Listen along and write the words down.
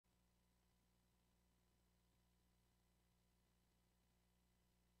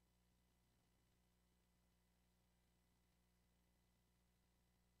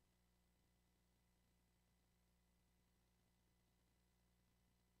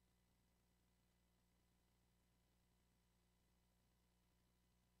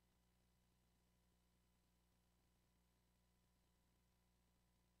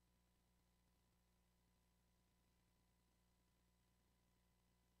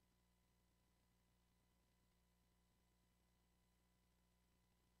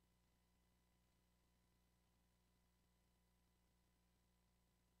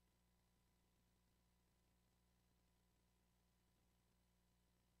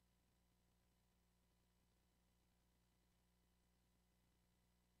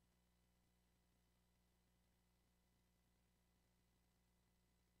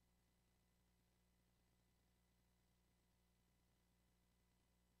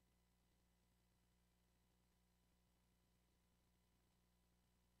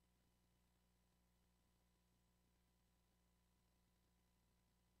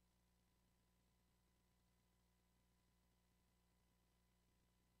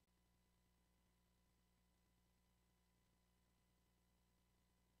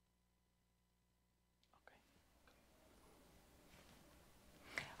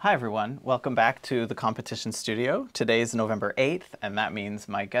Hi everyone, welcome back to the competition studio. Today is November 8th, and that means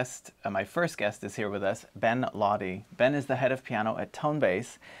my first guest is here with us, Ben Laude. Ben is the head of piano at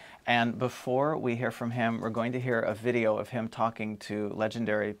Tonebase, and before we hear from him, we're going to hear a video of him talking to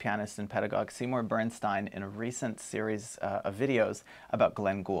legendary pianist and pedagogue Seymour Bernstein in a recent series of videos about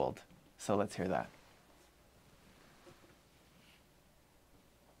Glenn Gould. So let's hear that.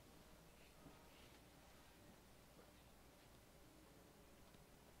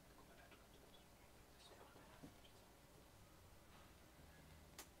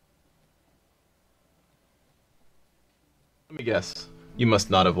 Let me guess. You must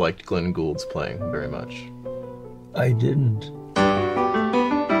not have liked Glenn Gould's playing very much. I didn't.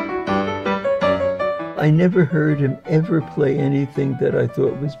 I never heard him ever play anything that I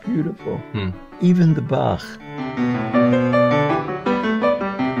thought was beautiful. Even the Bach.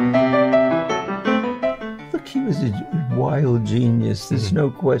 Look, he was a wild genius. There's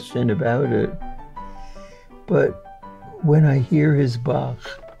no question about it. But when I hear his Bach,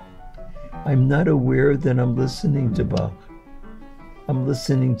 I'm not aware that I'm listening to Bach. I'm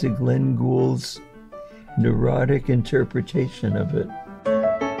listening to Glenn Gould's neurotic interpretation of it.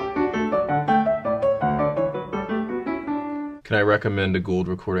 Can I recommend a Gould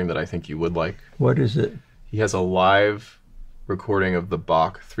recording that I think you would like? What is it? He has a live recording of the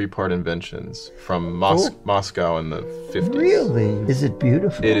Bach three-part inventions from Moscow in the 50s. Really? Is it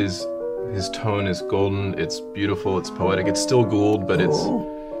beautiful? It is. His tone is golden, it's beautiful, it's poetic. It's still Gould, but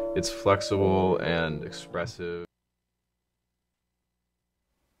it's flexible and expressive.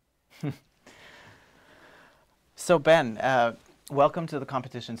 So Ben, welcome to the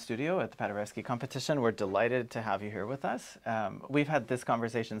competition studio at the Paderewski competition. We're delighted to have you here with us. We've had this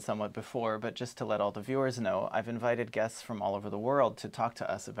conversation somewhat before, but just to let all the viewers know, I've invited guests from all over the world to talk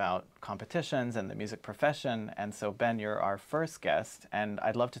to us about competitions and the music profession. And so Ben, you're our first guest, and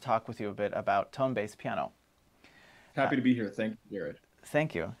I'd love to talk with you a bit about tone-based piano. Happy to be here. Thank you, Jared.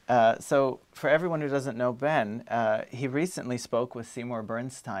 Thank you. So for everyone who doesn't know Ben, he recently spoke with Seymour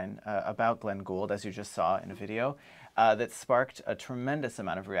Bernstein about Glenn Gould, as you just saw in a video, that sparked a tremendous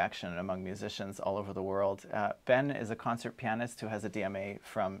amount of reaction among musicians all over the world. Ben is a concert pianist who has a DMA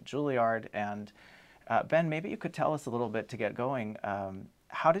from Juilliard. And Ben, maybe you could tell us a little bit to get going.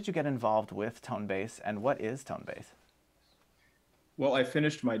 How did you get involved with Tonebase, and what is Tonebase? Well, I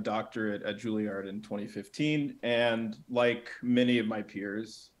finished my doctorate at Juilliard in 2015, and like many of my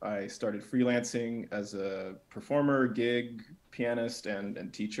peers, I started freelancing as a performer, gig, pianist,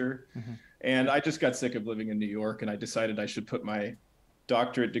 and teacher. And I just got sick of living in New York, and I decided I should put my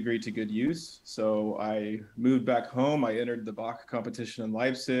doctorate degree to good use. So I moved back home. I entered the Bach competition in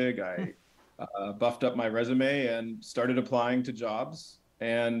Leipzig. I buffed up my resume and started applying to jobs.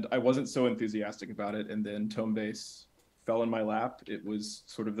 And I wasn't so enthusiastic about it. And then Tonebase fell in my lap. It was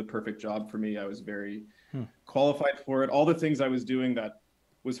sort of the perfect job for me. I was very qualified for it. All the things I was doing that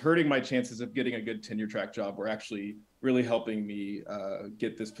was hurting my chances of getting a good tenure track job were actually really helping me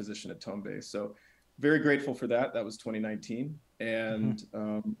get this position at Tonebase. So very grateful for that. That was 2019. And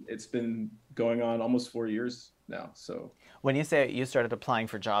it's been going on almost 4 years now. So when you say you started applying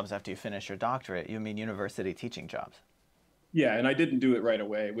for jobs after you finished your doctorate, you mean university teaching jobs? Yeah, and I didn't do it right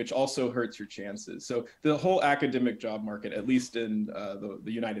away, which also hurts your chances. So the whole academic job market, at least in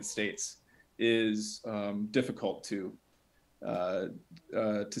the United States, is difficult to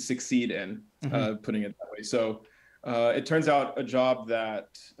succeed in, putting it that way. So it turns out a job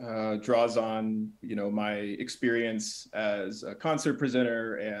that draws on, my experience as a concert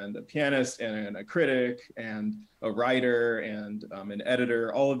presenter and a pianist and a critic and a writer and an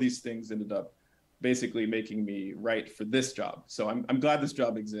editor. All of these things ended up basically making me right for this job. So I'm glad this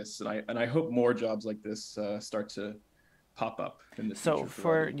job exists, and I hope more jobs like this start to pop up in the future. So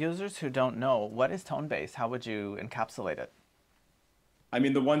for users who don't know, what is Tonebase? How would you encapsulate it? I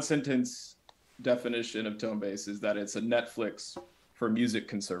mean, the one sentence definition of Tonebase is that it's a Netflix for music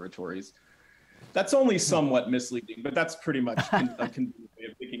conservatories. That's only somewhat misleading, but that's pretty much a convenient way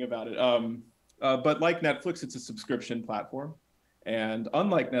of thinking about it. But like Netflix, it's a subscription platform. And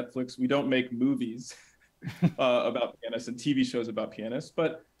unlike Netflix, we don't make movies about pianists and TV shows about pianists,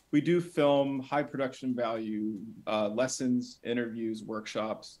 but we do film high production value lessons, interviews,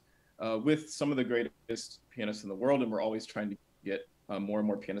 workshops with some of the greatest pianists in the world. And we're always trying to get more and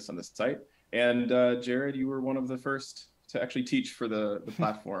more pianists on the site. And Jared, you were one of the first to actually teach for the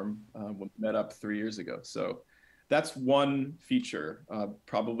platform when we met up 3 years ago. So that's one feature,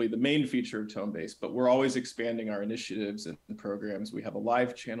 probably the main feature of Tonebase, but we're always expanding our initiatives and programs. We have a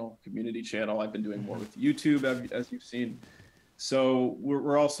live channel, community channel. I've been doing more with YouTube, as you've seen. So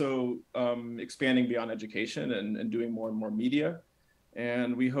we're also expanding beyond education and doing more and more media.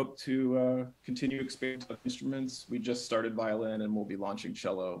 and we hope to continue expanding instruments. We just started violin, and we'll be launching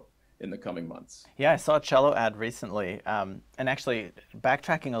cello in the coming months. Yeah, I saw a cello ad recently, and actually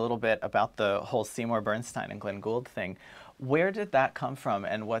backtracking a little bit about the whole Seymour Bernstein and Glenn Gould thing. Where did that come from,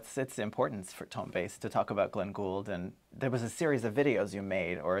 and what's its importance for Tonebase to talk about Glenn Gould? And there was a series of videos you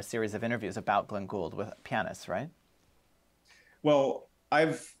made, or a series of interviews about Glenn Gould with pianists, right? Well,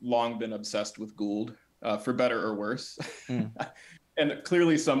 I've long been obsessed with Gould, for better or worse. And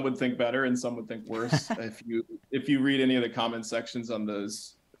clearly some would think better and some would think worse if you read any of the comment sections on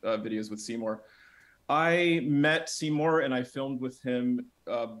those videos with Seymour. I met Seymour and I filmed with him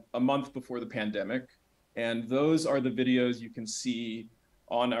a month before the pandemic. And those are the videos you can see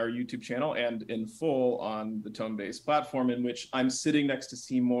on our YouTube channel and in full on the Tonebase platform, in which I'm sitting next to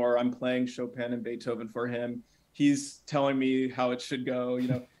Seymour. I'm playing Chopin and Beethoven for him. He's telling me how it should go, you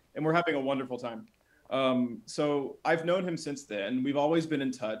know, and we're having a wonderful time. So I've known him since then. We've always been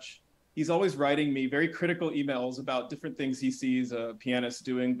in touch. He's always writing me very critical emails about different things he sees a pianist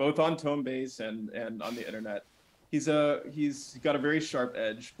doing, both on Tonebase and on the internet. He's got a very sharp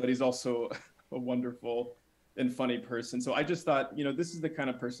edge, but he's also a wonderful and funny person. So I just thought, you know, this is the kind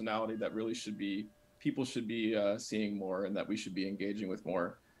of personality that really people should be seeing more, and that we should be engaging with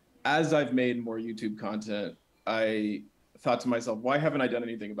more. As I've made more YouTube content, I thought to myself, why haven't I done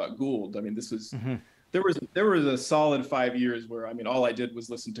anything about Gould? I mean, this was, there was a solid 5 years where, I mean, all I did was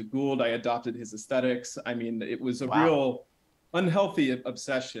listen to Gould. I adopted his aesthetics. I mean, it was a real unhealthy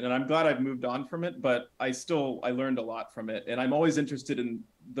obsession, and I'm glad I've moved on from it, but I learned a lot from it. And I'm always interested in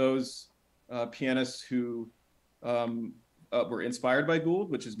those pianists who were inspired by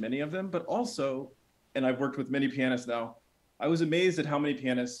Gould, which is many of them, but also, and I've worked with many pianists now, I was amazed at how many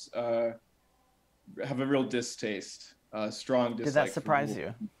pianists have a real distaste, strong dislike. Did that surprise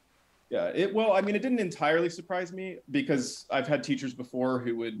you? Yeah, well, I mean, it didn't entirely surprise me, because I've had teachers before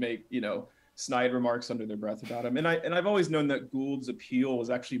who would make, you know, snide remarks under their breath about him. And I've always known that Gould's appeal was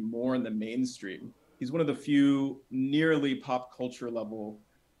actually more in the mainstream. He's one of the few nearly pop culture level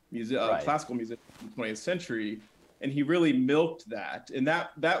classical musicians in the 20th century. And he really milked that. And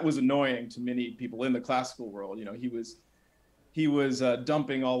that was annoying to many people in the classical world. You know, he was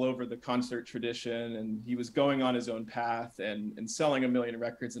dumping all over the concert tradition, and he was going on his own path and selling 1 million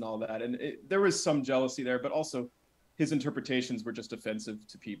records and all that. And there was some jealousy there, but also his interpretations were just offensive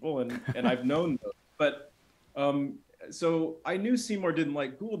to people. And I've known those. But so I knew Seymour didn't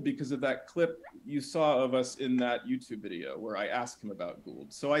like Gould because of that clip you saw of us in that YouTube video where I asked him about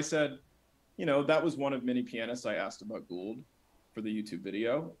Gould. So I said, you know, that was one of many pianists I asked about Gould for the YouTube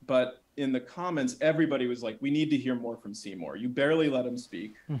video. But in the comments, everybody was like, we need to hear more from Seymour. You barely let him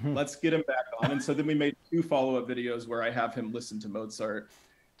speak. Let's get him back on. And so then we made 2 follow-up videos where I have him listen to Mozart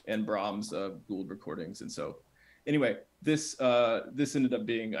and Brahms Gould recordings. And so anyway, this ended up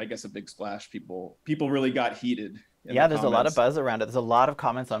being, I guess, a big splash. People really got heated. Yeah, there's a lot of buzz around it. There's a lot of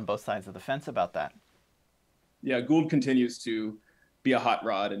comments on both sides of the fence about that. Yeah, Gould continues to be a hot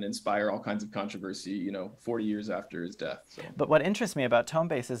rod and inspire all kinds of controversy, you know, 40 years after his death. So. But what interests me about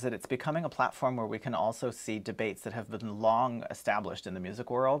Tonebase is that it's becoming a platform where we can also see debates that have been long established in the music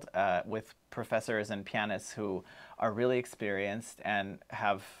world with professors and pianists who are really experienced and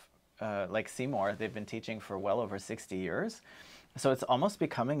have, like Seymour, they've been teaching for well over 60 years. So it's almost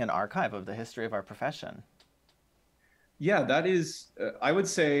becoming an archive of the history of our profession. Yeah, that is, I would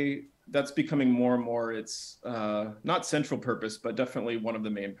say that's becoming more and more. It's not central purpose, but definitely one of the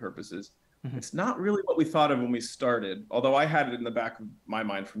main purposes. It's not really what we thought of when we started, although I had it in the back of my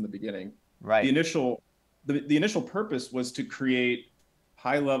mind from the beginning. Right. The initial purpose was to create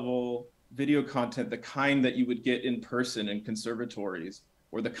high-level video content, the kind that you would get in person in conservatories,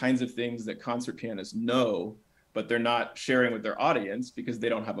 or the kinds of things that concert pianists know, but they're not sharing with their audience because they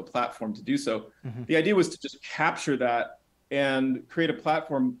don't have a platform to do so. The idea was to just capture that and create a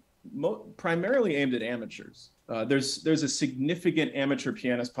platform primarily aimed at amateurs. There's a significant amateur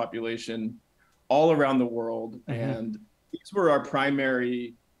pianist population all around the world, and these were our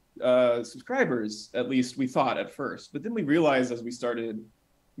primary subscribers, at least we thought at first. But then we realized as we started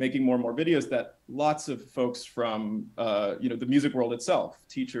making more and more videos that lots of folks from you know, the music world itself,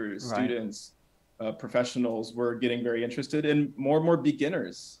 teachers, students, professionals, were getting very interested, and more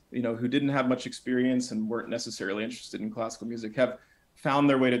beginners, you know, who didn't have much experience and weren't necessarily interested in classical music, have found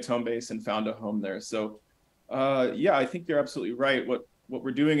their way to Tonebase and found a home there. So yeah, I think you're absolutely right. What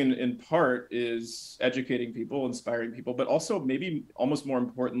we're doing in part is educating people, inspiring people, but also maybe almost more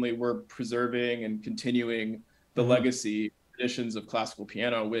importantly, we're preserving and continuing the legacy traditions of classical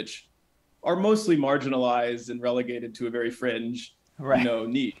piano, which are mostly marginalized and relegated to a very fringe, you know,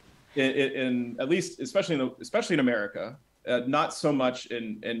 niche. In at least, especially in America, not so much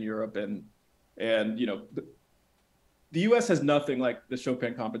in Europe, and you know, the US has nothing like the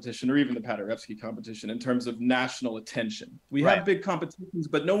Chopin competition or even the Paderewski competition in terms of national attention. We have big competitions,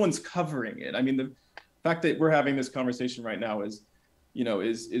 but no one's covering it. I mean, the fact that we're having this conversation right now is, you know,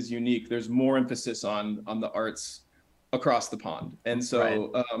 is unique. There's more emphasis on the arts across the pond. And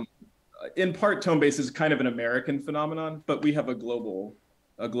so in part, Tonebase is kind of an American phenomenon, but we have a global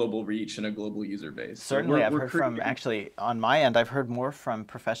reach and a global user base. Certainly, I've heard from, actually, on my end, I've heard more from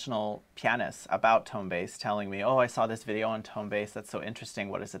professional pianists about Tonebase telling me, oh, I saw this video on Tonebase, that's so interesting,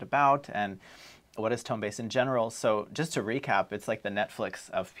 what is it about, and what is Tonebase in general? So just to recap, it's like the Netflix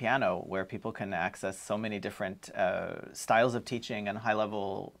of piano, where people can access so many different styles of teaching and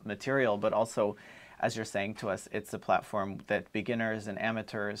high-level material, but also, as you're saying to us, it's a platform that beginners and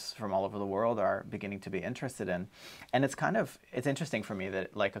amateurs from all over the world are beginning to be interested in. And it's interesting for me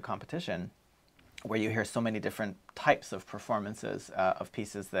that, like a competition, where you hear so many different types of performances of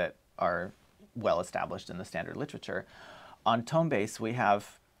pieces that are well established in the standard literature. On Tonebase, we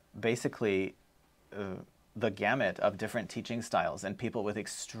have basically the gamut of different teaching styles and people with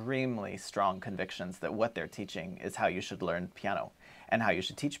extremely strong convictions that what they're teaching is how you should learn piano and how you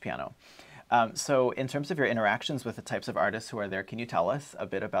should teach piano. So in terms of your interactions with the types of artists who are there, can you tell us a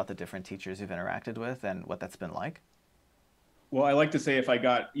bit about the different teachers you've interacted with and what that's been like? Well, I like to say if I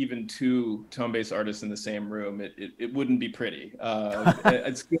got even 2 Tonebase artists in the same room, it wouldn't be pretty.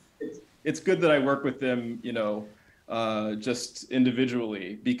 It's good that I work with them, you know, just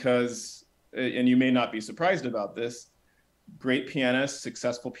individually, because, and you may not be surprised about this, great pianists,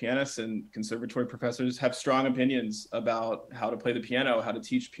 successful pianists, and conservatory professors have strong opinions about how to play the piano, how to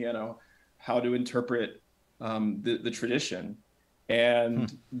teach piano, how to interpret the tradition,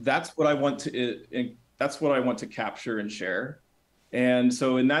 and that's what I want to capture and share. And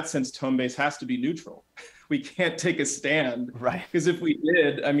so, in that sense, Tonebase has to be neutral. We can't take a stand, right? Because if we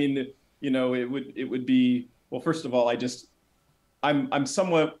did, I mean, you know, it would be, well. First of all, I'm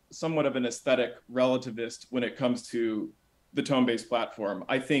somewhat of an aesthetic relativist when it comes to the Tonebase platform.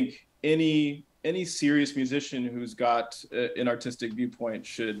 I think any serious musician who's got an artistic viewpoint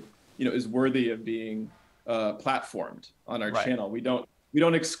should, you know, is worthy of being platformed on our channel. We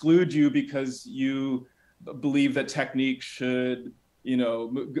don't exclude you because you believe that technique should, you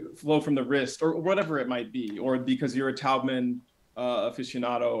know, flow from the wrist or whatever it might be, or because you're a Taubman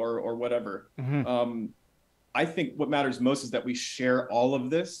aficionado or whatever. I think what matters most is that we share all of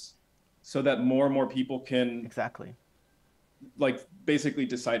this so that more and more people can like basically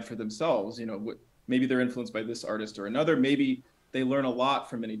decide for themselves, you know, maybe they're influenced by this artist or another, maybe they learn a lot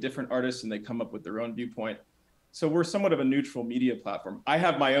from many different artists and they come up with their own viewpoint. So we're somewhat of a neutral media platform. I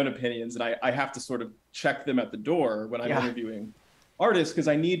have my own opinions and I have to sort of check them at the door when I'm interviewing artists, because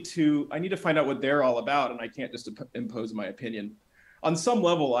I need to find out what they're all about, and I can't just impose my opinion. On some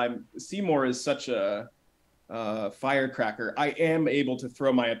level, Seymour is such a firecracker. I am able to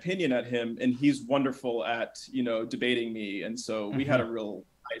throw my opinion at him, and he's wonderful at, you know, debating me. And so we had a real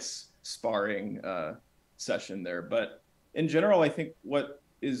nice sparring session there. But in general, I think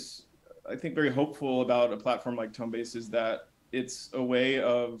very hopeful about a platform like Tonebase is that it's a way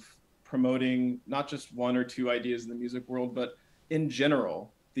of promoting not just 1 or 2 ideas in the music world, but in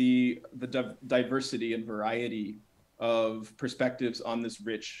general, the diversity and variety of perspectives on this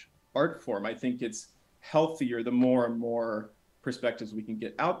rich art form. I think it's healthier the more and more perspectives we can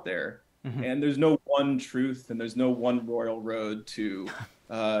get out there. And there's no one truth, and there's no one royal road to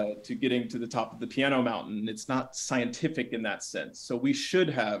getting to the top of the piano mountain. It's not scientific in that sense. So we should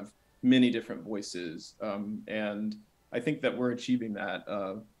have many different voices, and I think that we're achieving that,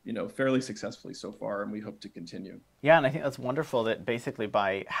 you know, fairly successfully so far, and we hope to continue. Yeah, and I think that's wonderful that basically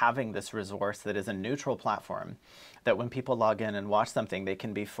by having this resource that is a neutral platform, that when people log in and watch something, they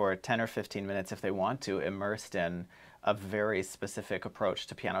can be for 10 or 15 minutes if they want to, immersed in a very specific approach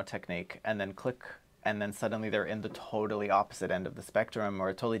to piano technique, and then click, and then suddenly they're in the totally opposite end of the spectrum or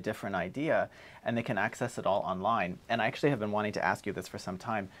a totally different idea, and they can access it all online. And I actually have been wanting to ask you this for some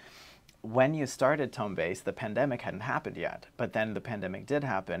time. When you started Tonebase, the pandemic hadn't happened yet, but then the pandemic did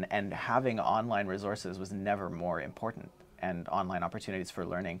happen, and having online resources was never more important, and online opportunities for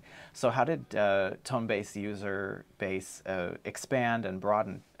learning. So how did Tonebase user base expand and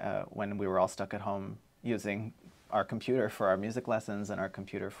broaden when we were all stuck at home using our computer for our music lessons and our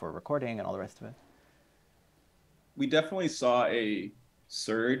computer for recording and all the rest of it? We definitely saw a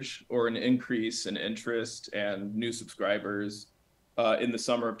surge or an increase in interest and new subscribers in the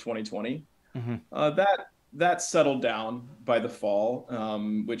summer of 2020. That settled down by the fall,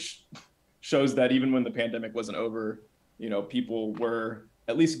 which shows that even when the pandemic wasn't over, you know, people were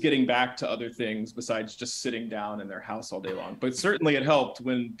at least getting back to other things besides just sitting down in their house all day long. But certainly it helped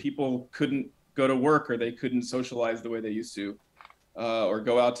when people couldn't go to work or they couldn't socialize the way they used to, or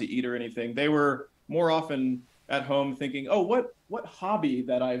go out to eat or anything. They were more often at home thinking, oh, what hobby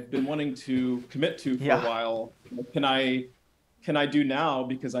that I've been wanting to commit to for a while can I do now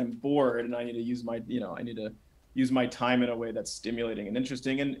because I'm bored and I need to use my, I need to use my time in a way that's stimulating and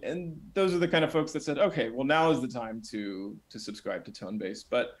interesting. And those are the kind of folks that said, okay, well, now is the time to subscribe to Tonebase.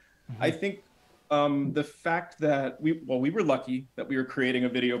 But I think the fact that we were lucky that we were creating a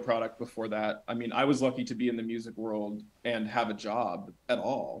video product before that. I mean, I was lucky to be in the music world and have a job at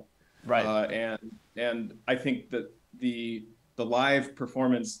all. Right. And I think that the live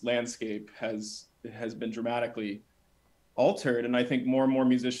performance landscape has been dramatically altered. And I think more and more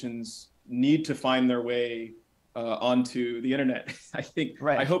musicians need to find their way onto the internet. I think,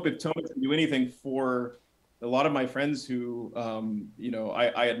 I hope if Tonebase can do anything for a lot of my friends who,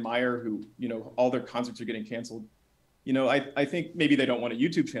 I admire, who, all their concerts are getting canceled. I think maybe they don't want a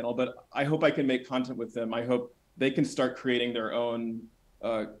YouTube channel, but I hope I can make content with them. I hope they can start creating their own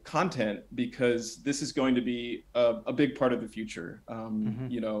content, because this is going to be a big part of the future,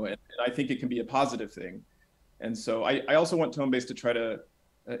 and I think it can be a positive thing. And so I also want Tonebase to try to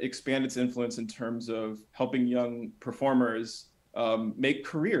expand its influence in terms of helping young performers make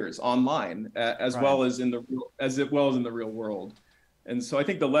careers online, as well as in the real world. And so I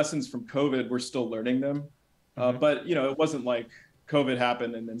think the lessons from COVID, we're still learning them, but it wasn't like COVID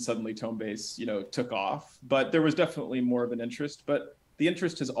happened and then suddenly Tonebase took off. But there was definitely more of an interest. But the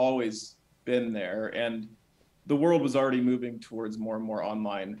interest has always been there, and the world was already moving towards more and more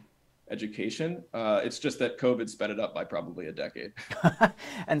online education. It's just that COVID sped it up by probably a decade.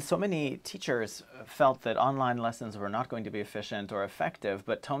 And so many teachers felt that online lessons were not going to be efficient or effective,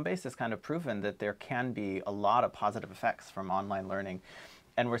 but Tonebase has kind of proven that there can be a lot of positive effects from online learning.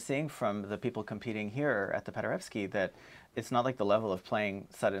 And we're seeing from the people competing here at the Paderewski that it's not like the level of playing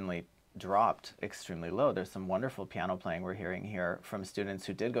suddenly dropped extremely low. There's some wonderful piano playing we're hearing here from students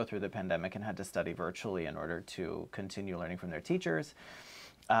who did go through the pandemic and had to study virtually in order to continue learning from their teachers.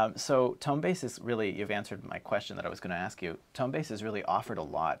 So Tonebase is really, you've answered my question that I was going to ask you. Tonebase has really offered a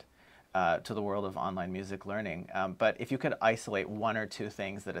lot to the world of online music learning. But if you could isolate one or two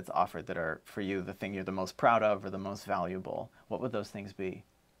things that it's offered that are, for you, the thing you're the most proud of or the most valuable, what would those things be?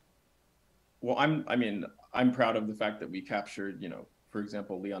 Well, I'm proud of the fact that we captured, for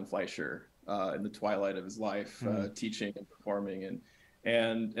example, Leon Fleischer in the twilight of his life, teaching and performing,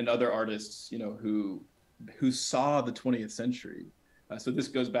 and other artists, who saw the 20th century. So this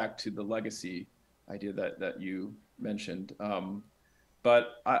goes back to the legacy idea that you mentioned. But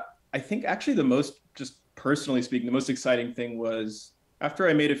I think actually the most, just personally speaking, the most exciting thing was after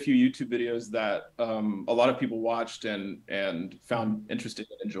I made a few YouTube videos that a lot of people watched and found interesting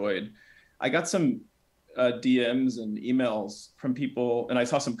and enjoyed, I got some DMs and emails from people, and I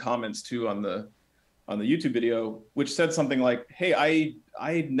saw some comments too on the YouTube video, which said something like, hey,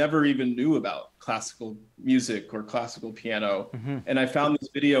 I never even knew about classical music or classical piano. And I found this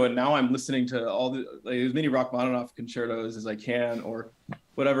video, and now I'm listening to as many Rachmaninoff concertos as I can, or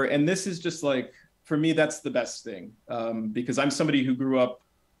whatever. And this is just like, for me, that's the best thing, because I'm somebody who grew up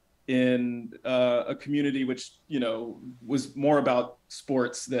in a community which, was more about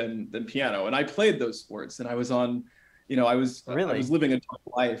sports than piano. And I played those sports, and I was on, I was living a tough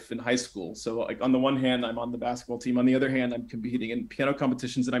life in high school. So like on the one hand, I'm on the basketball team. On the other hand, I'm competing in piano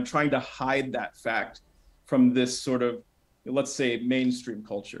competitions, and I'm trying to hide that fact from this sort of, let's say, mainstream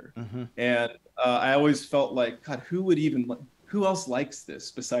culture. And I always felt like, God, who else likes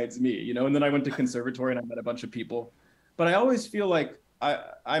this besides me? And then I went to conservatory and I met a bunch of people. But I always feel like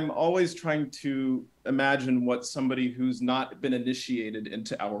I'm always trying to imagine what somebody who's not been initiated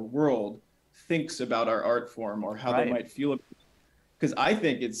into our world thinks about our art form, or how they might feel about it. Because I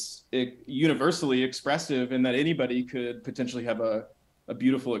think it's universally expressive, and that anybody could potentially have a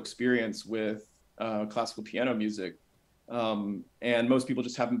beautiful experience with classical piano music. And most people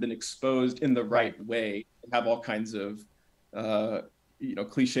just haven't been exposed in the right way, and have all kinds of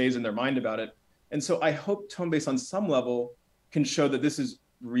cliches in their mind about it. And so I hope Tonebase on some level can show that this is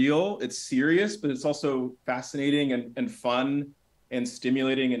real, it's serious, but it's also fascinating and fun and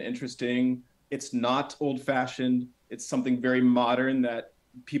stimulating and interesting. It's not old-fashioned. It's something very modern that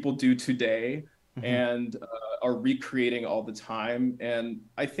people do today and are recreating all the time. And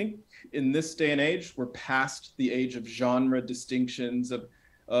I think in this day and age, we're past the age of genre distinctions,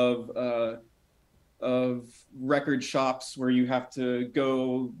 of record shops where you have to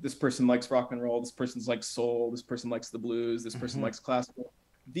go, this person likes rock and roll, this person likes soul, this person likes the blues, this person likes classical.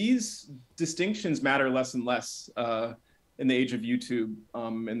 These distinctions matter less and less in the age of YouTube,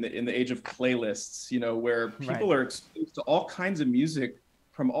 in the age of playlists, you know, where people are exposed to all kinds of music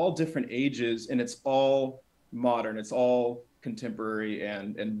from all different ages, and it's all modern, it's all contemporary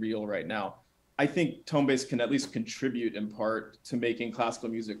and real right now. I think Tonebase can at least contribute in part to making classical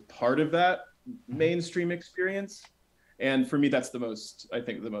music part of that mainstream experience. And for me, that's I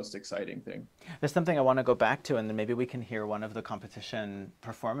think the most exciting thing. There's something I want to go back to, and then maybe we can hear one of the competition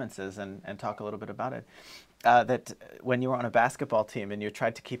performances and talk a little bit about it. That when you were on a basketball team and you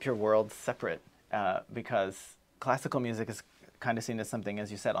tried to keep your worlds separate, because classical music is kind of seen as something,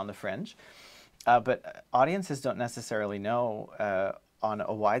 as you said, on the fringe. But audiences don't necessarily know on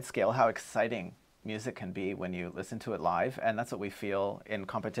a wide scale how exciting music can be when you listen to it live, and that's what we feel in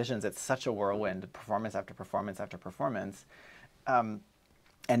competitions. It's such a whirlwind, performance after performance after performance,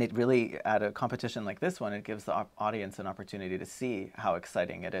 and it really, at a competition like this one, it gives the audience an opportunity to see how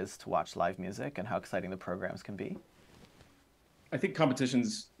exciting it is to watch live music and how exciting the programs can be. I think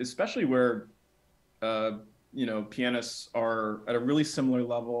competitions, especially where you know, pianists are at a really similar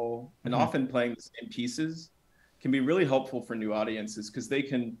level and often playing the same pieces, can be really helpful for new audiences, because they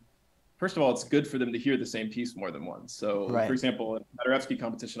can, first of all, it's good for them to hear the same piece more than once. So for example, in a Paderewski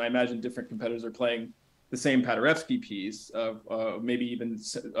competition, I imagine different competitors are playing the same Paderewski piece, maybe even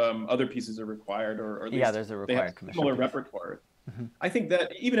other pieces are required, or at least there's a required they have similar repertoire. I think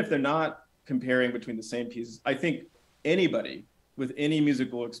that even if they're not comparing between the same pieces, I think anybody with any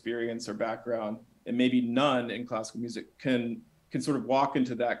musical experience or background, and maybe none in classical music, can sort of walk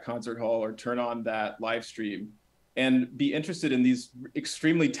into that concert hall or turn on that live stream and be interested in these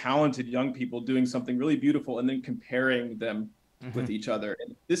extremely talented young people doing something really beautiful, and then comparing them with each other.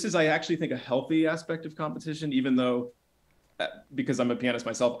 And this is, I actually think, a healthy aspect of competition, even though, because I'm a pianist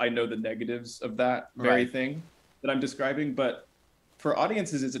myself, I know the negatives of that very thing that I'm describing. But for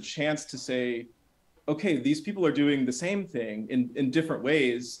audiences, it's a chance to say, okay, these people are doing the same thing in different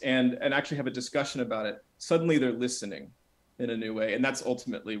ways, and actually have a discussion about it. Suddenly they're listening in a new way. And that's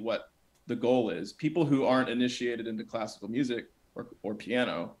ultimately what the goal is. People who aren't initiated into classical music or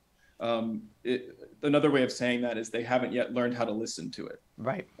piano, another way of saying that is they haven't yet learned how to listen to it.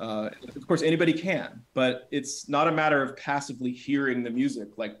 Right. Of course, anybody can, but it's not a matter of passively hearing the music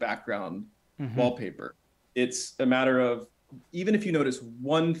like background wallpaper. It's a matter of, even if you notice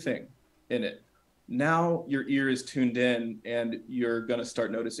one thing in it, now your ear is tuned in, and you're going to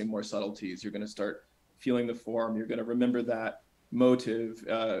start noticing more subtleties. You're going to start feeling the form. You're going to remember that motive,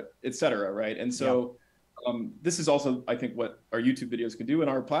 etc. Right? And so this is also, I think, what our YouTube videos can do and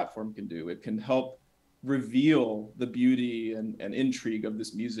our platform can do. It can help reveal the beauty and intrigue of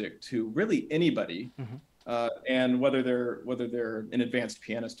this music to really anybody, and whether they're an advanced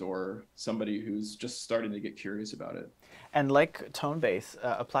pianist or somebody who's just starting to get curious about it. And like Tonebase,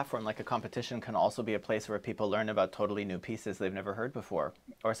 a platform like a competition can also be a place where people learn about totally new pieces they've never heard before,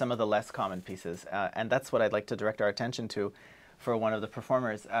 or some of the less common pieces. And that's what I'd like to direct our attention to for one of the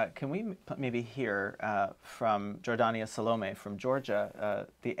performers. Can we maybe hear from Jordania Salome from Georgia,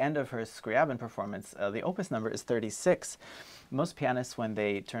 the end of her Scriabin performance? The opus number is 36. Most pianists, when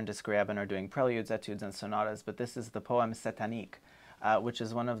they turn to Scriabin, are doing preludes, etudes, and sonatas, but this is the poem Satanique, which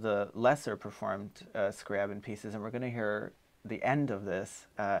is one of the lesser performed Scriabin pieces, and we're going to hear the end of this.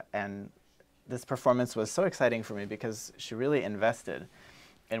 And this performance was so exciting for me because she really invested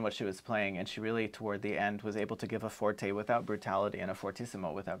in what she was playing, and she really, toward the end, was able to give a forte without brutality and a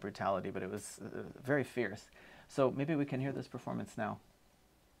fortissimo without brutality, but it was very fierce. So maybe we can hear this performance now.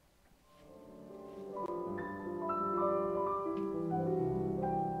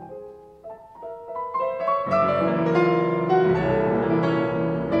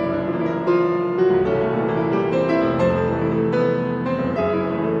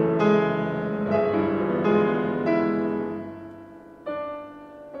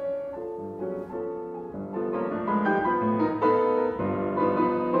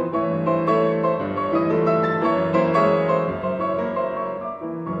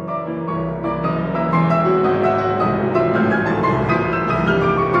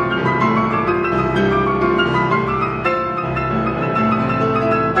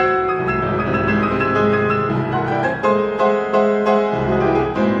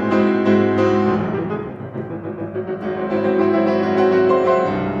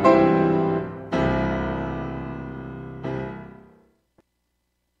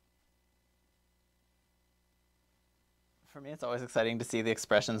 For me, it's always exciting to see the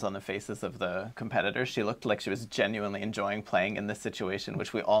expressions on the faces of the competitors. She looked like she was genuinely enjoying playing in this situation,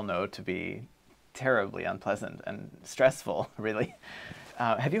 which we all know to be terribly unpleasant and stressful, really.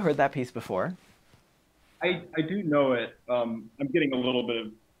 Have you heard that piece before? I do know it. I'm getting a little bit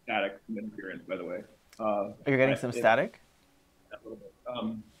of static from interference, by the way. You're getting some static?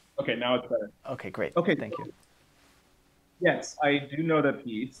 Okay, now it's better. Okay, great. Okay, Thank you. Yes, I do know that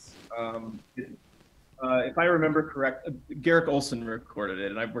piece. If I remember correct, Garrick Olson recorded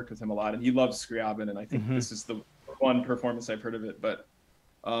it, and I've worked with him a lot, and he loves Scriabin, and I think this is the one performance I've heard of it. But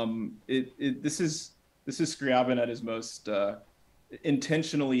this is Scriabin at his most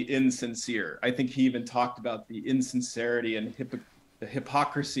intentionally insincere. I think he even talked about the insincerity and the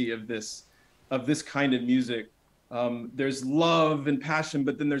hypocrisy of this kind of music. There's love and passion,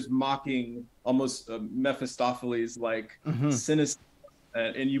 but then there's mocking, almost Mephistopheles-like cynicism.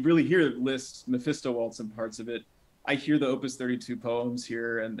 And you really hear Liszt's Mephisto waltz in parts of it. I hear the Opus 32 poems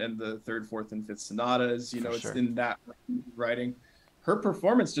here and the third, fourth, and fifth sonatas. You know, it's in that writing. Her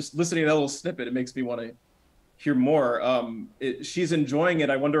performance, just listening to that little snippet, it makes me want to hear more. She's enjoying it.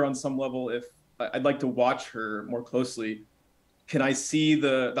 I wonder on some level if I'd like to watch her more closely. Can I see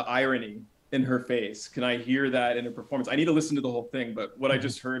the irony in her face? Can I hear that in her performance? I need to listen to the whole thing, but what I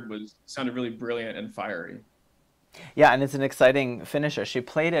just heard sounded really brilliant and fiery. Yeah, and it's an exciting finisher. She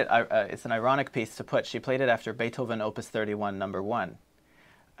played it, it's an ironic piece to put, she played it after Beethoven Opus 31 number 1,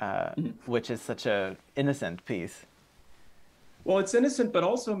 which is such a innocent piece. Well, it's innocent, but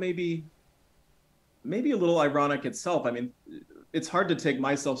also maybe a little ironic itself. I mean, it's hard to take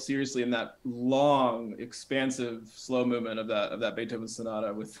myself seriously in that long, expansive, slow movement of that Beethoven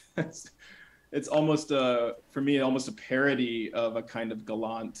sonata. With it's almost for me almost a parody of a kind of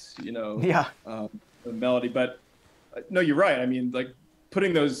gallant, you know, melody. But no, you're right. I mean, like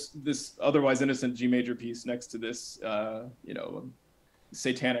putting this otherwise innocent G major piece next to this, you know,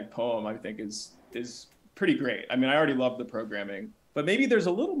 satanic poem, I think is pretty great. I mean, I already love the programming, but maybe there's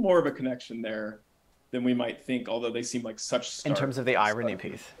a little more of a connection there than we might think, although they seem like such stark, in terms of the irony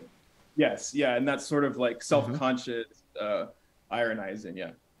piece. Yes, yeah, and that's sort of like self-conscious ironizing,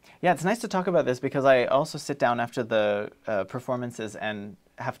 yeah. Yeah, it's nice to talk about this because I also sit down after the performances and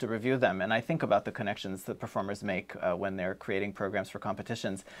have to review them, and I think about the connections that performers make when they're creating programs for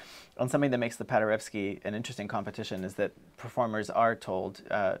competitions. And something that makes the Paderewski an interesting competition is that performers are told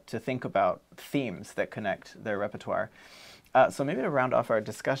to think about themes that connect their repertoire. So maybe to round off our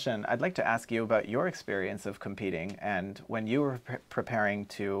discussion, I'd like to ask you about your experience of competing, and when you were preparing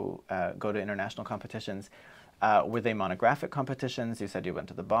to go to international competitions, were they monographic competitions? You said you went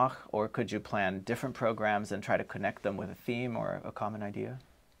to the Bach, or could you plan different programs and try to connect them with a theme or a common idea?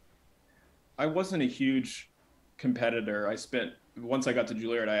 I wasn't a huge competitor. Once I got to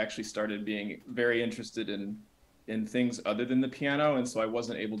Juilliard, I actually started being very interested in things other than the piano, and so I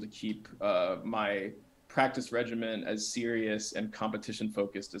wasn't able to keep my practice regimen as serious and competition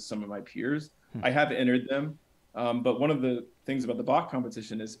focused as some of my peers. I have entered them, but one of the things about the Bach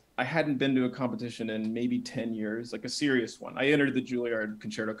competition is I hadn't been to a competition in maybe 10 years, like a serious one. I entered the Juilliard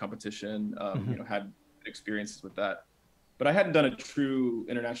concerto competition, you know, had experiences with that, but I hadn't done a true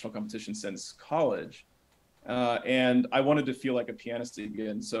international competition since college. And I wanted to feel like a pianist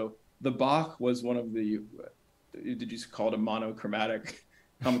again. So the Bach was one of the, did you call it a monochromatic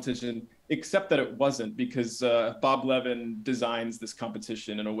competition? Except that it wasn't, because Bob Levin designs this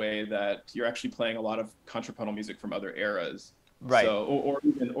competition in a way that you're actually playing a lot of contrapuntal music from other eras, right? So,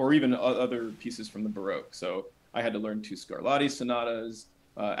 or even other pieces from the Baroque. So I had to learn 2 Scarlatti sonatas,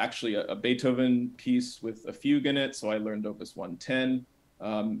 actually a Beethoven piece with a fugue in it. So I learned Opus 110.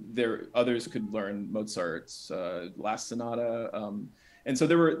 Others could learn Mozart's Last Sonata, and so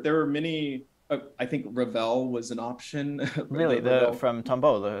there were many. I think Ravel was an option. Really, from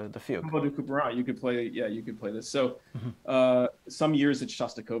Tombeau, the fugue. Tombeau de Couperin, you could play this. So some years it's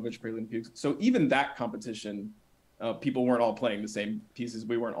Shostakovich, Prelude and Fugues. So even that competition, people weren't all playing the same pieces.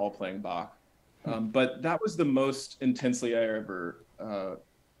 We weren't all playing Bach. But that was the most intensely I ever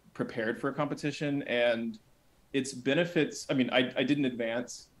prepared for a competition. And its benefits, I mean, I didn't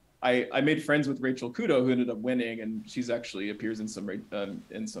advance. I made friends with Rachel Kudo, who ended up winning, and she's actually appears in some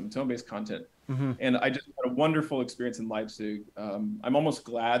Tonebase content. And I just had a wonderful experience in Leipzig. I'm almost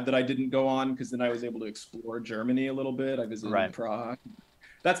glad that I didn't go on, because then I was able to explore Germany a little bit. I visited Prague.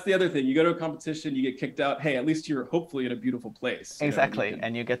 That's the other thing. You go to a competition, you get kicked out. Hey, at least you're hopefully in a beautiful place. Exactly,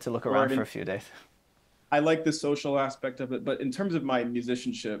 and you get to look around for a few days. I like the social aspect of it, but in terms of my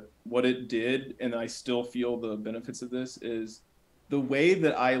musicianship, what it did, and I still feel the benefits of this, is the way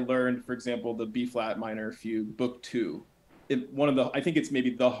that I learned, for example, the B flat minor fugue, Book 2. I think it's maybe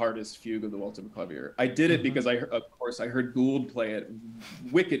the hardest fugue of the Waltz of Clavier. I did it because of course I heard Gould play it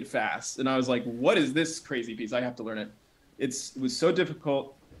wicked fast, and I was like, what is this crazy piece? I have to learn it. It was so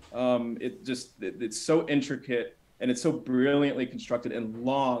difficult. It's so intricate, and it's so brilliantly constructed and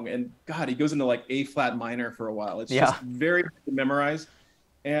long, and God, he goes into like A flat minor for a while. It's just very hard to memorize.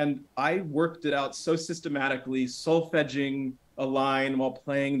 And I worked it out so systematically, solfegging a line while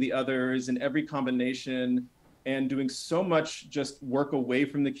playing the others and every combination and doing so much just work away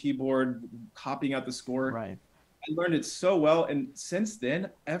from the keyboard, copying out the score. Right. I learned it so well. And since then,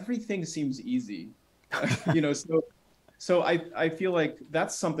 everything seems easy. So I feel like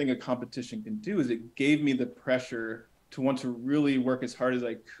that's something a competition can do, is it gave me the pressure to want to really work as hard as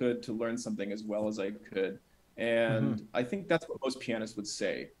I could to learn something as well as I could. And I think that's what most pianists would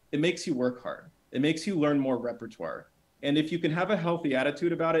say. It makes you work hard. It makes you learn more repertoire. And if you can have a healthy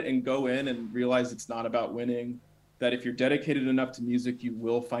attitude about it and go in and realize it's not about winning, that if you're dedicated enough to music, you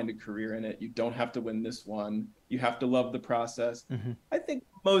will find a career in it. You don't have to win this one. You have to love the process. I think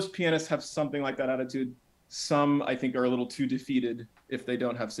most pianists have something like that attitude. Some, I think, are a little too defeated if they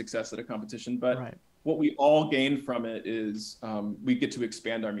don't have success at a competition. But what we all gain from it is we get to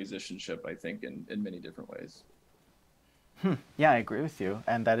expand our musicianship, I think, in many different ways. Yeah, I agree with you.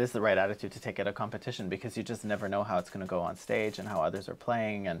 And that is the right attitude to take at a competition, because you just never know how it's going to go on stage and how others are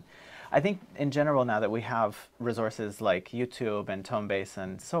playing. And I think in general, now that we have resources like YouTube and Tonebase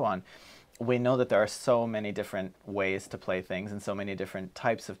and so on, we know that there are so many different ways to play things and so many different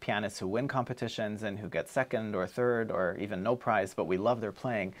types of pianists who win competitions and who get second or third or even no prize, but we love their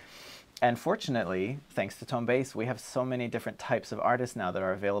playing. And fortunately, thanks to Tonebase, we have so many different types of artists now that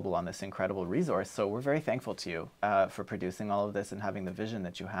are available on this incredible resource. So we're very thankful to you for producing all of this and having the vision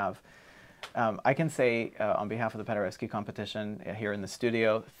that you have. I can say on behalf of the Paderewski competition here in the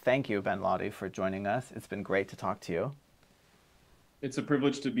studio, thank you, Ben Laude, for joining us. It's been great to talk to you. It's a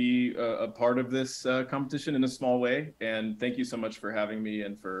privilege to be a part of this competition in a small way. And thank you so much for having me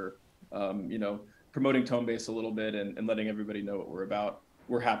and for, promoting Tonebase a little bit and letting everybody know what we're about.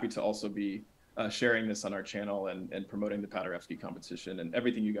 We're happy to also be sharing this on our channel and promoting the Paderewski competition and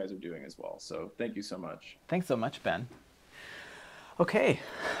everything you guys are doing as well. So thank you so much. Thanks so much, Ben. Okay,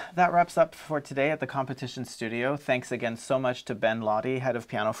 that wraps up for today at the competition studio. Thanks again so much to Ben Laude, head of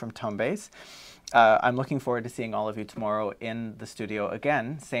piano from Tonebase. I'm looking forward to seeing all of you tomorrow in the studio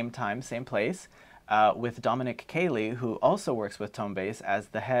again, same time, same place, with Dominic Cayley, who also works with Tonebase as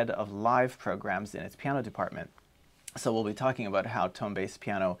the head of live programs in its piano department. So we'll be talking about how Tonebase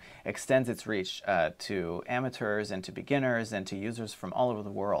piano extends its reach to amateurs and to beginners and to users from all over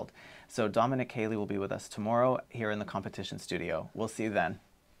the world. So Dominic Cayley will be with us tomorrow here in the competition studio. We'll see you then.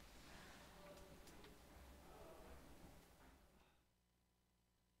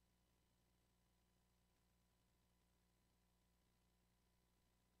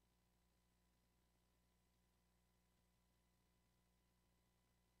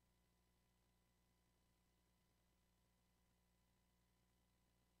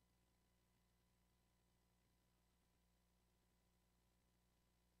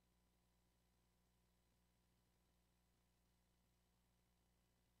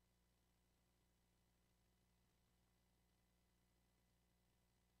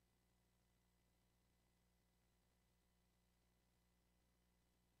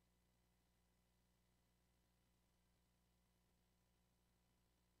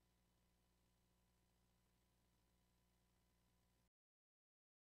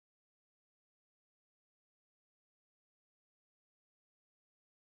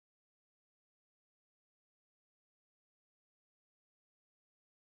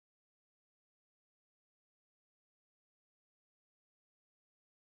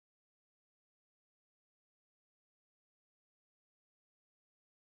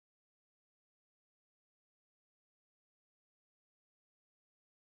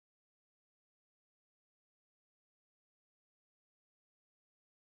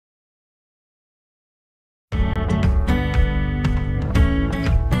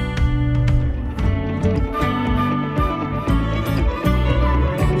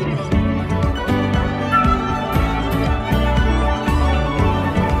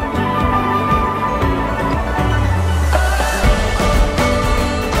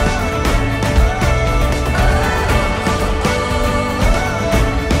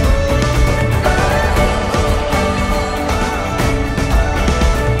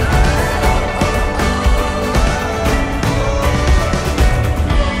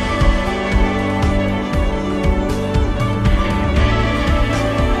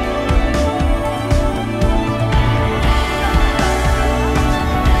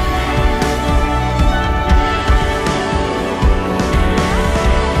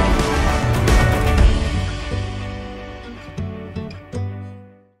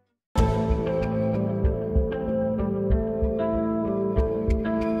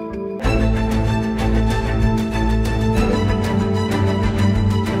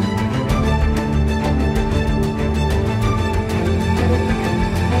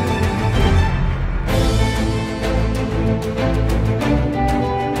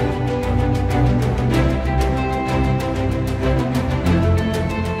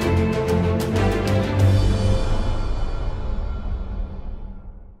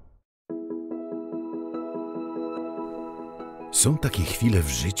 Są takie chwile w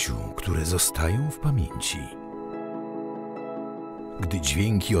życiu, które zostają w pamięci. Gdy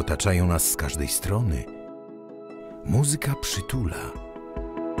dźwięki otaczają nas z każdej strony, muzyka przytula.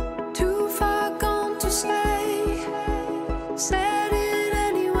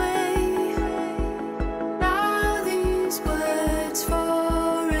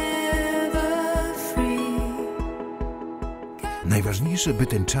 Najważniejsze, by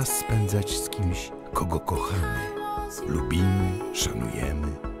ten czas spędzać z kimś, kogo kochamy, lubimy, szanujemy,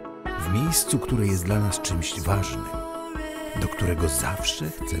 w miejscu, które jest dla nas czymś ważnym, do którego zawsze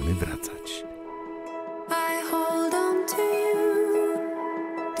chcemy wracać.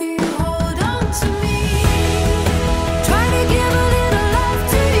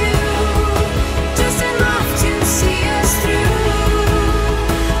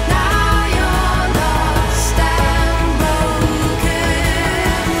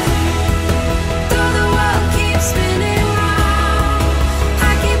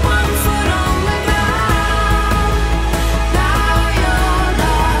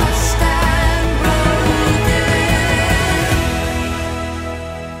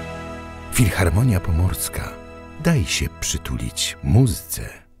 Filharmonia Pomorska. Daj się przytulić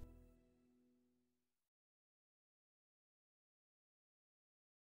muzyce.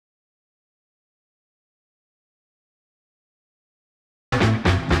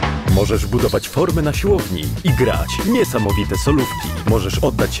 Możesz budować formy na siłowni i grać niesamowite solówki. Możesz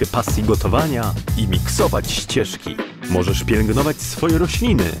oddać się pasji gotowania i miksować ścieżki. Możesz pielęgnować swoje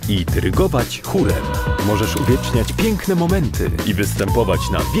rośliny i dyrygować chórem. Możesz uwieczniać piękne momenty i występować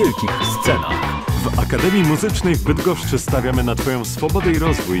na wielkich scenach. W Akademii Muzycznej w Bydgoszczy stawiamy na Twoją swobodę i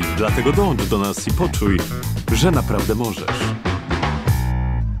rozwój, dlatego dołącz do nas i poczuj, że naprawdę możesz.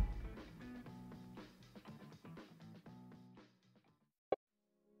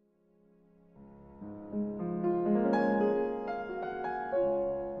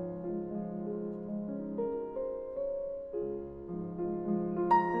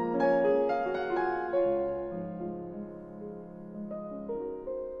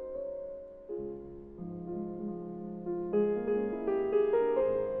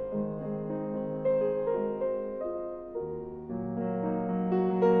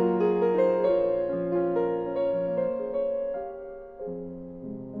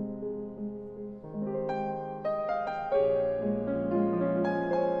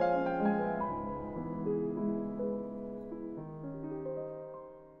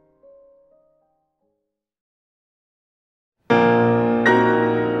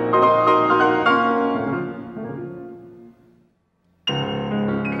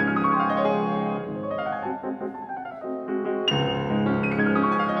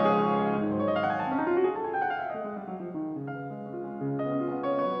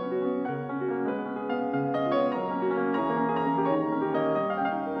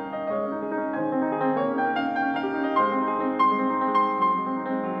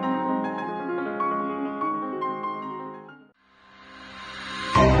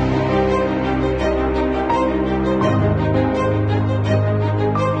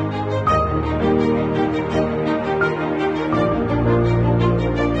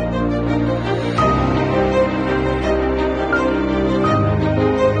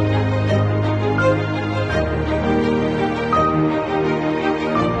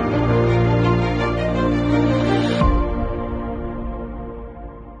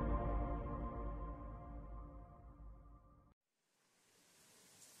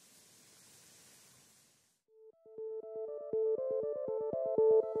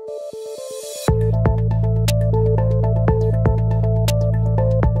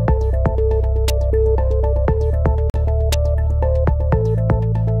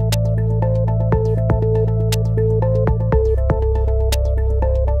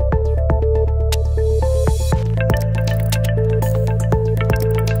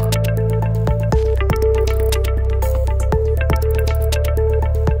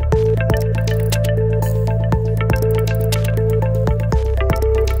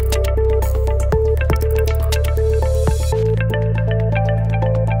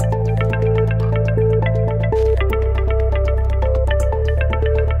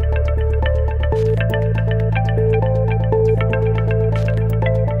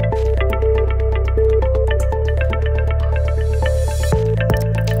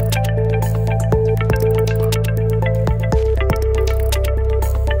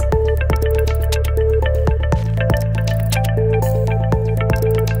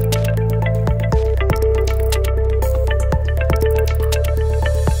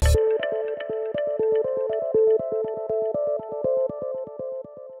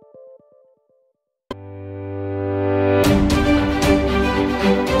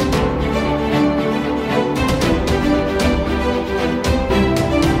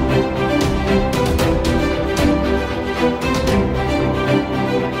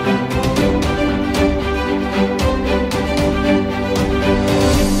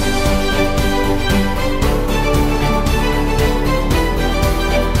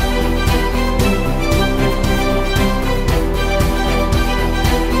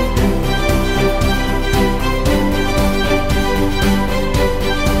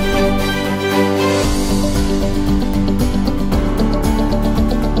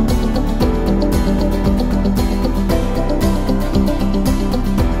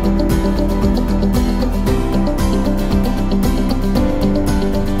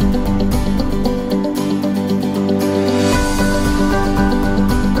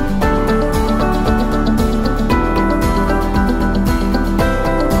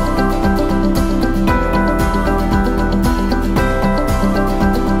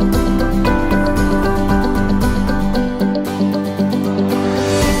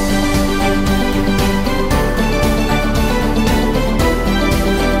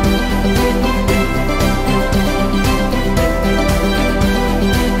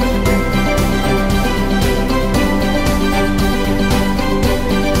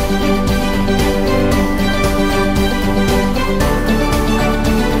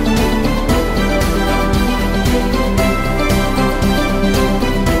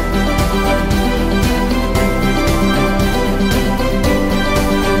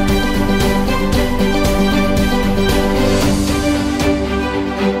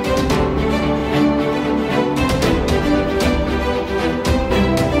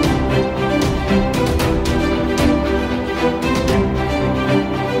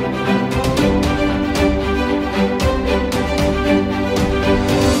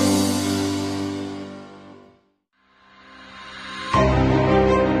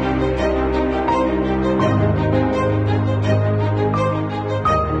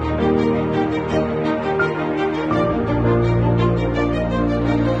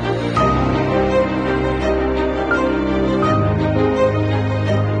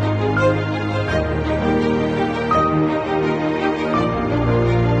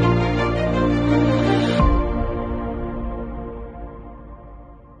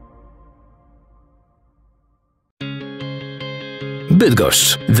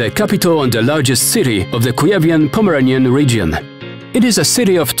 Bydgoszcz, the capital and the largest city of the Kujawian Pomeranian region. It is a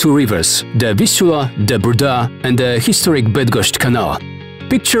city of two rivers, the Vistula, the Duda, and the historic Bydgoszcz Canal.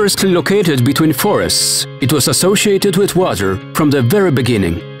 Picturesquely located between forests, it was associated with water from the very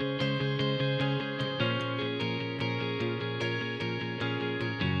beginning.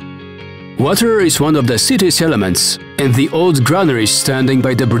 Water is one of the city's elements, and the old granaries standing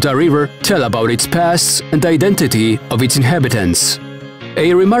by the Duda river tell about its past and the identity of its inhabitants.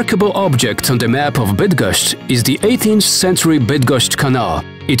 A remarkable object on the map of Bydgoszcz is the 18th century Bydgoszcz Canal.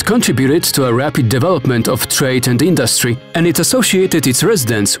 It contributed to a rapid development of trade and industry, and it associated its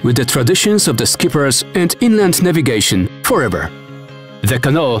residents with the traditions of the skippers and inland navigation forever. The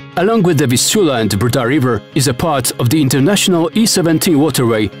canal, along with the Vistula and Duda river, is a part of the international E17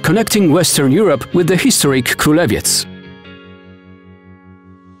 waterway connecting Western Europe with the historic Królewiec.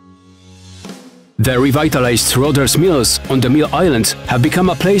 The revitalized Roder's Mills on the Mill Island have become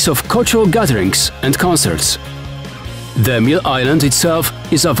a place of cultural gatherings and concerts. The Mill Island itself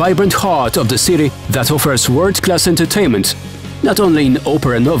is a vibrant heart of the city that offers world-class entertainment, not only in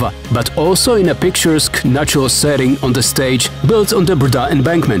opera nova, but also in a picturesque natural setting on the stage built on the Duda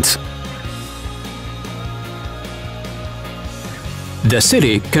embankment. The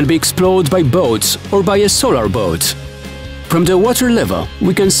city can be explored by boats or by a solar boat. From the water level,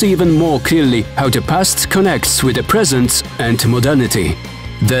 we can see even more clearly how the past connects with the present and modernity.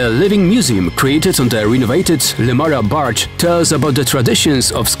 The living museum created on the renovated Lemara barge tells about the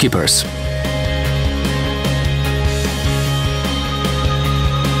traditions of skippers.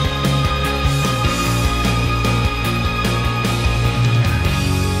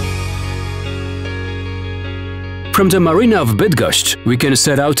 From the marina of Bydgoszcz, we can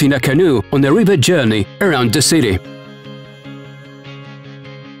set out in a canoe on a river journey around the city.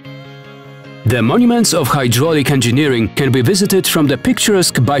 The monuments of hydraulic engineering can be visited from the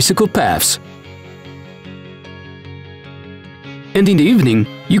picturesque bicycle paths. And in the evening,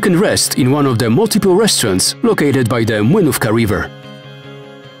 you can rest in one of the multiple restaurants located by the Młynówka River.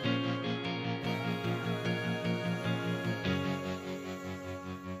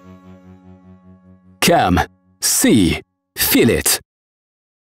 Come, see, feel it.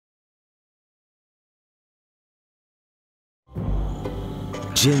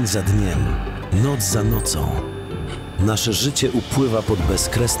 Dzień za dniem, noc za nocą. Nasze życie upływa pod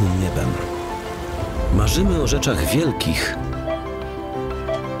bezkresnym niebem. Marzymy o rzeczach wielkich,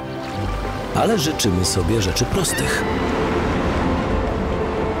 ale życzymy sobie rzeczy prostych.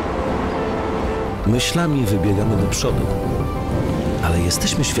 Myślami wybiegamy do przodu, ale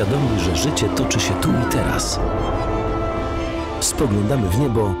jesteśmy świadomi, że życie toczy się tu i teraz. Spoglądamy w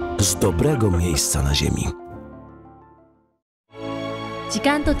niebo z dobrego miejsca na ziemi. 時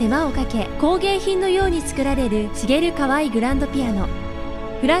間と手間をかけ工芸品のように作られる茂河合グランドピアノ。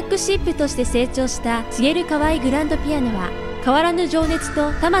フラッグシップとして成長した茂河合グランドピアノは変わらぬ情熱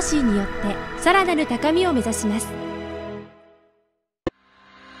と魂によってさらなる高みを目指します。